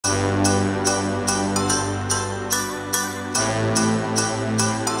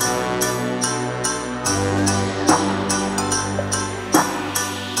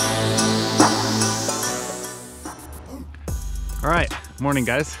Morning,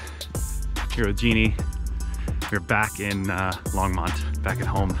 guys. Here with Jeannie. We're back in Longmont, back at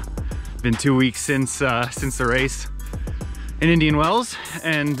home. Been 2 weeks since the race in Indian Wells,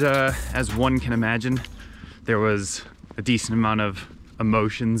 and as one can imagine, there was a decent amount of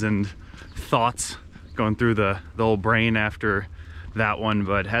emotions and thoughts going through the old brain after that one,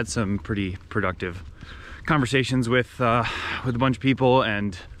 but had some pretty productive conversations with a bunch of people,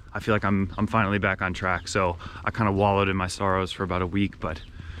 and I feel like I'm finally back on track. So I kind of wallowed in my sorrows for about a week, but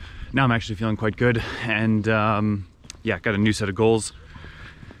now I'm actually feeling quite good, and yeah, got a new set of goals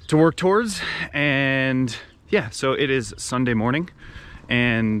to work towards. And yeah, so it is Sunday morning,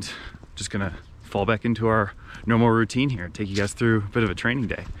 and just gonna fall back into our normal routine here, take you guys through a bit of a training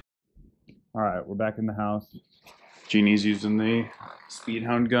day. All right, we're back in the house. Jeannie's using the speed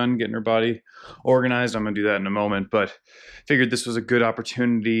hound gun, getting her body organized. I'm gonna do that in a moment, but figured this was a good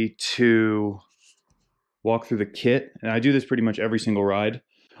opportunity to walk through the kit. And I do this pretty much every single ride.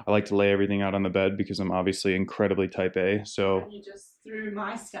 I like to lay everything out on the bed because I'm obviously incredibly type A. So you just threw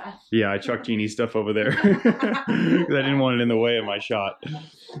my stuff. Yeah, I chucked Jeannie's stuff over there because I didn't want it in the way of my shot.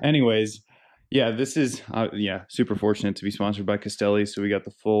 Anyways, yeah, this is yeah, super fortunate to be sponsored by Castelli. So we got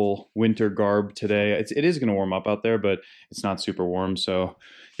the full winter garb today. It is going to warm up out there, but it's not super warm. So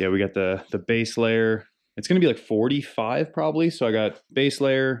yeah, we got the base layer. It's going to be like 45 probably. So I got base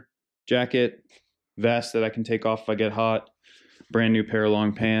layer, jacket, vest that I can take off if I get hot, brand new pair of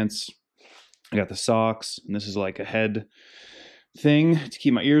long pants. I got the socks, and this is like a head thing to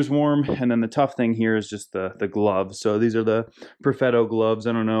keep my ears warm. And then the tough thing here is just the gloves. So these are the Perfetto gloves.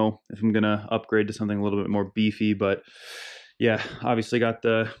 I don't know if I'm gonna upgrade to something a little bit more beefy, but yeah, obviously got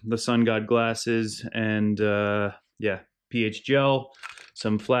the Sun God glasses, and yeah, pH gel,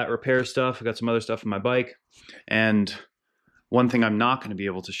 some flat repair stuff. I got some other stuff on my bike. And one thing I'm not going to be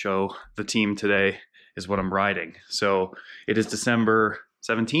able to show the team today is what I'm riding. So it is December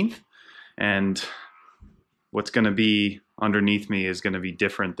 17th, and what's going to be underneath me is going to be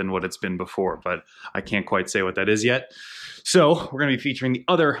different than what it's been before, but I can't quite say what that is yet. So we're going to be featuring the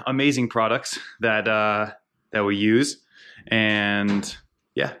other amazing products that that we use, and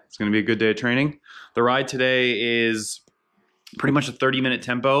yeah, it's going to be a good day of training. The ride today is pretty much a 30-minute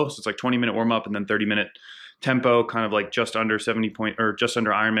tempo, so it's like 20-minute warm up and then 30-minute tempo, kind of like just under 70 point or just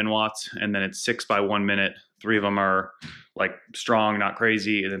under Ironman watts, and then it's 6 by 1 minute. 3 of them are like strong, not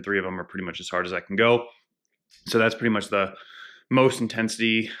crazy, and then 3 of them are pretty much as hard as I can go. So that's pretty much the most intense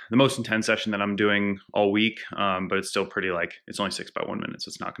session that I'm doing all week, but it's still pretty, like, it's only 6 by 1 minute, so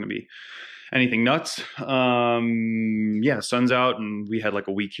it's not going to be anything nuts. Yeah, sun's out, and we had like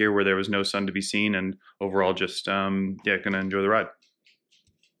a week here where there was no sun to be seen, and overall just yeah, gonna enjoy the ride.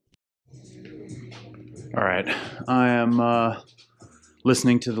 All right, I am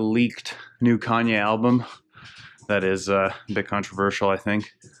listening to the leaked new Kanye album. That is a bit controversial, I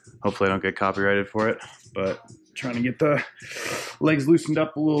think. Hopefully I don't get copyrighted for it, but trying to get the legs loosened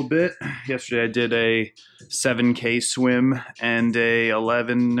up a little bit. Yesterday I did a 7K swim and a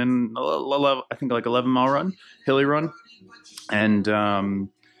 11 mile run, hilly run. And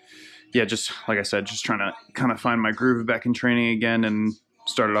yeah, just like I said, just trying to kind of find my groove back in training again, and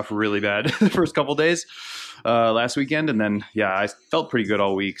started off really bad the first couple days last weekend, and then yeah, I felt pretty good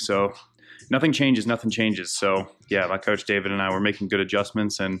all week. So nothing changes. So yeah, my coach David and I were making good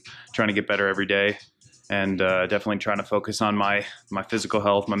adjustments and trying to get better every day, and definitely trying to focus on my physical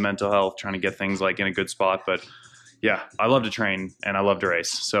health, my mental health, trying to get things like in a good spot. But yeah, I love to train and I love to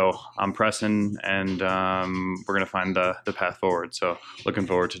race, so I'm pressing, and we're gonna find the path forward. So looking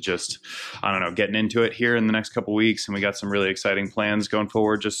forward to just, I don't know, getting into it here in the next couple weeks, and we got some really exciting plans going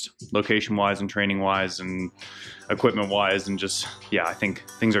forward, just location wise and training wise and equipment wise, and just yeah, I think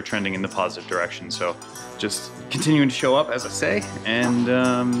things are trending in the positive direction. So just continuing to show up, as I say, and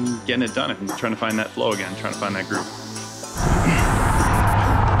getting it done. I'm trying to find that flow again, trying to find that groove.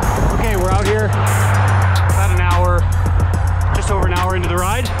 Okay, we're out here. Just over an hour into the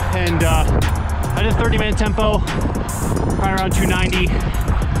ride, and I did 30-minute tempo, probably around 290,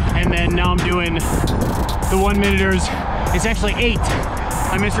 and then now I'm doing the 1 minuters. It's actually 8.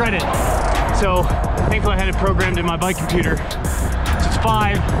 I misread it. So thankfully I had it programmed in my bike computer. So it's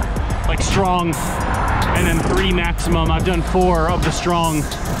 5, like strong, and then 3 maximum. I've done 4 of the strong,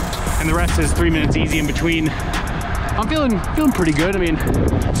 and the rest is 3 minutes easy in between. I'm feeling pretty good. I mean,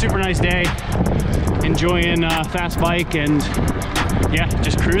 super nice day. Enjoying fast bike, and yeah,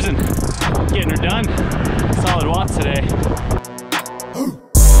 just cruising, getting her done. Solid watts today.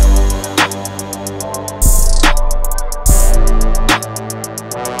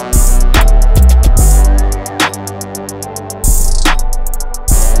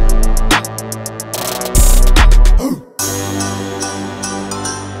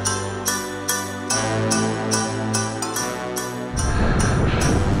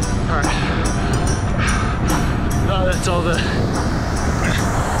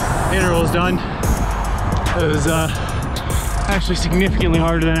 done. It was actually significantly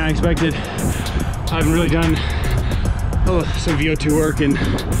harder than I expected. I haven't really done some VO2 work in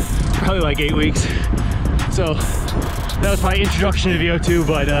probably like 8 weeks. So that was my introduction to VO2,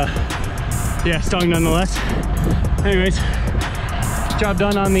 but yeah, stung nonetheless. Anyways, job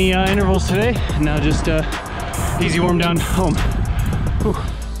done on the intervals today. Now just easy warm down home. Whew.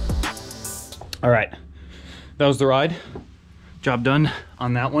 All right, that was the ride. Job done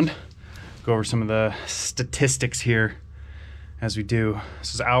on that one. Go over some of the statistics here as we do.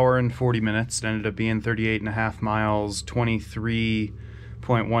 This is 1 hour and 40 minutes. It ended up being 38.5 miles,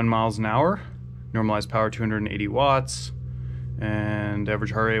 23.1 miles an hour. Normalized power 280 watts and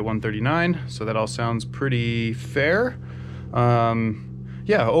average heart rate 139. So that all sounds pretty fair.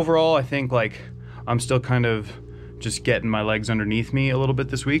 Yeah, overall I think like I'm still kind of just getting my legs underneath me a little bit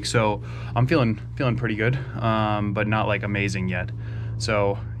this week, so I'm feeling pretty good, but not like amazing yet.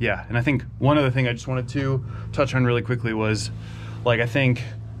 So yeah, and I think one other thing I just wanted to touch on really quickly was like I think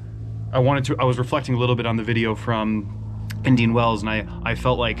I was reflecting a little bit on the video from Indian Wells, and I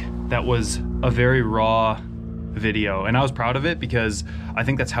felt like that was a very raw video, and I was proud of it because I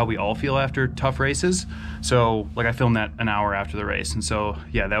think that's how we all feel after tough races. So like I filmed that an hour after the race, and so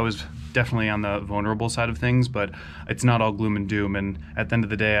yeah, that was definitely on the vulnerable side of things, but it's not all gloom and doom. And at the end of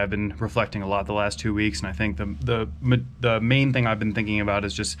the day, I've been reflecting a lot the last 2 weeks, and I think the main thing I've been thinking about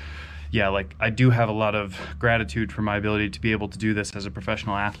is just, yeah, like I do have a lot of gratitude for my ability to be able to do this as a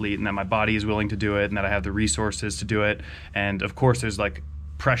professional athlete, and that my body is willing to do it, and that I have the resources to do it. And of course there's like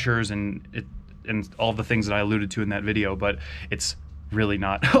pressures and all the things that I alluded to in that video, but it's really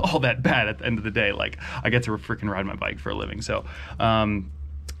not all that bad at the end of the day. Like I get to freaking ride my bike for a living. So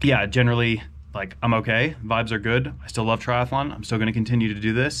yeah, generally like I'm okay. Vibes are good. I still love triathlon. I'm still going to continue to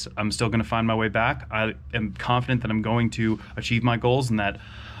do this. I'm still going to find my way back. I am confident that I'm going to achieve my goals, and that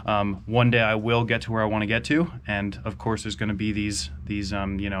one day I will get to where I want to get to. And of course there's going to be these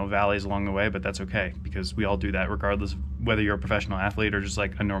you know, valleys along the way, but that's okay, because we all do that regardless of whether you're a professional athlete or just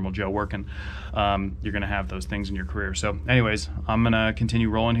like a normal Joe working. You're going to have those things in your career. So anyways, I'm going to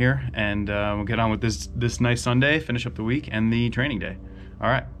continue rolling here, and we'll get on with this nice Sunday, finish up the week and the training day. All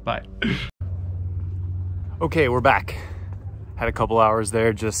right, bye. Okay, we're back. Had a couple hours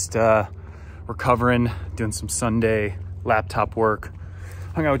there just recovering, doing some Sunday laptop work.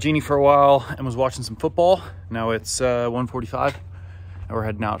 Hung out with Jeannie for a while and was watching some football. Now it's 1:45 and we're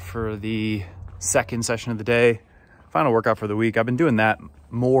heading out for the second session of the day. Final workout for the week. I've been doing that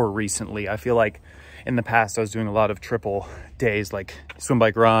more recently. I feel like in the past I was doing a lot of triple days, like swim,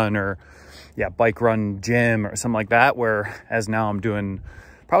 bike, run, or yeah, bike, run, gym, or something like that, whereas now I'm doing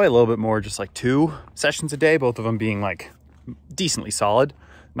probably a little bit more, just like 2 sessions a day, both of them being like decently solid.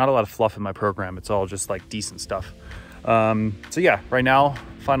 Not a lot of fluff in my program. It's all just like decent stuff. So yeah, right now,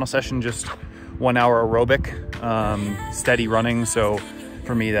 final session, just 1 hour aerobic, steady running. So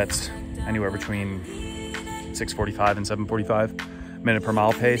for me, that's anywhere between 6:45 and 7:45 minute per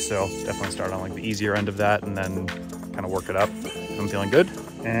mile pace. So definitely start on like the easier end of that and then kind of work it up. I'm feeling good.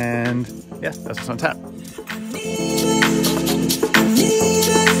 And yeah, that's what's on tap.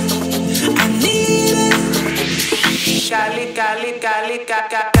 Cali, Cali, Cali, Cali,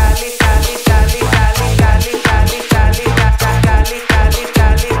 Cali, Cali, Cali, Cali, Cali, Cali, Cali, Cali, Cali, Cali,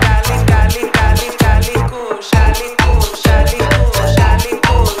 Cali, Cali, Cali, Kush, Cali, Kush, Cali, Kush, Cali,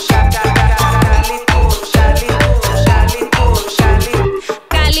 Kush, Cali, Kush, Cali, Kush, Cali, Kush,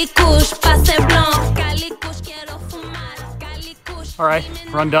 Cali, Kush, pase blanc, Cali, Kush, quiero fumar, Cali, Kush. All right,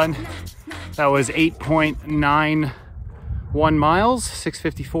 run done. That was 8.91 miles,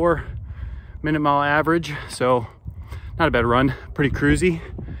 6:54 minute mile average. So not a bad run, pretty cruisy.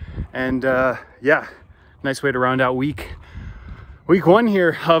 And yeah, nice way to round out week 1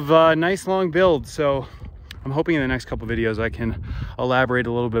 here of a nice long build. So I'm hoping in the next couple videos I can elaborate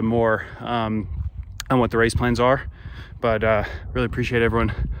a little bit more on what the race plans are. But really appreciate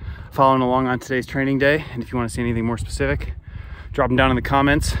everyone following along on today's training day. And if you want to see anything more specific, drop them down in the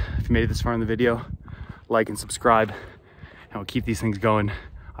comments. If you made it this far in the video, like and subscribe, and we'll keep these things going.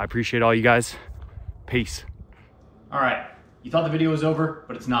 I appreciate all you guys. Peace. All right, you thought the video was over,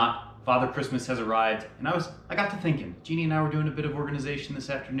 but it's not. Father Christmas has arrived, and I got to thinking. Jeannie and I were doing a bit of organization this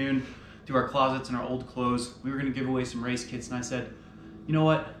afternoon through our closets and our old clothes. We were gonna give away some race kits, and I said, you know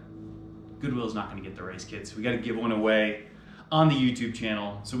what? Goodwill's not gonna get the race kits. We gotta give one away on the YouTube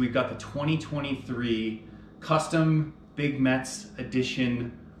channel. So we've got the 2023 custom BIGMETZ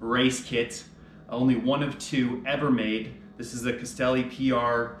edition race kit. Only one of 2 ever made. This is the Castelli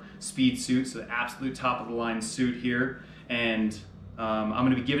PR speed suit, so the absolute top of the line suit here. And I'm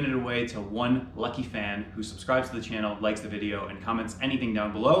gonna be giving it away to one lucky fan who subscribes to the channel, likes the video, and comments anything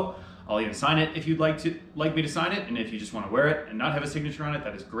down below. I'll even sign it if you'd like me to sign it, and if you just want to wear it and not have a signature on it,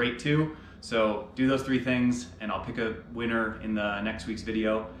 that is great too. So do those 3 things, and I'll pick a winner in the next week's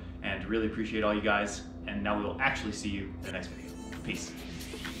video. And really appreciate all you guys. And now we will actually see you in the next video. Peace.